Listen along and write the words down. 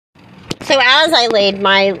So as I laid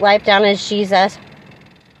my life down as Jesus,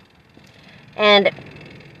 and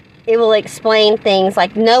it will explain things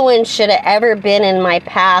like no one should have ever been in my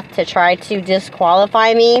path to try to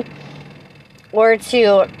disqualify me or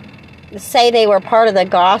to say they were part of the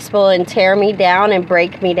gospel and tear me down and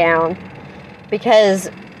break me down. Because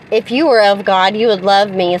if you were of God, you would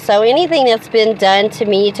love me. So anything that's been done to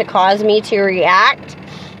me to cause me to react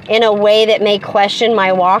in a way that may question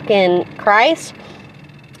my walk in Christ,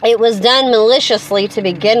 it was done maliciously to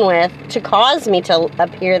begin with, to cause me to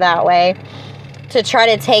appear that way, to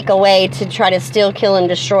try to take away, to try to steal, kill, and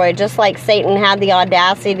destroy. Just like Satan had the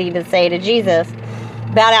audacity to say to Jesus,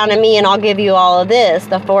 bow down to me and I'll give you all of this.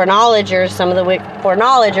 The foreknowledgers, some of the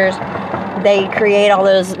foreknowledgers, they create all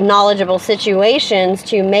those knowledgeable situations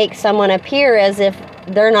to make someone appear as if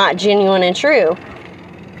they're not genuine and true.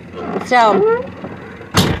 So,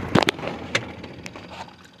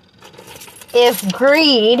 if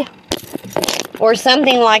greed or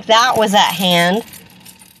something like that was at hand,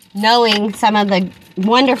 knowing some of the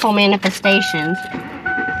wonderful manifestations,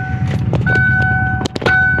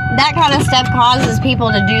 that kind of stuff causes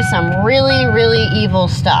people to do some really, really evil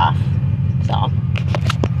stuff. So,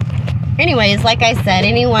 anyways, like I said,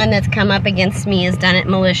 anyone that's come up against me has done it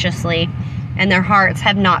maliciously, and their hearts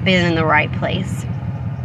have not been in the right place.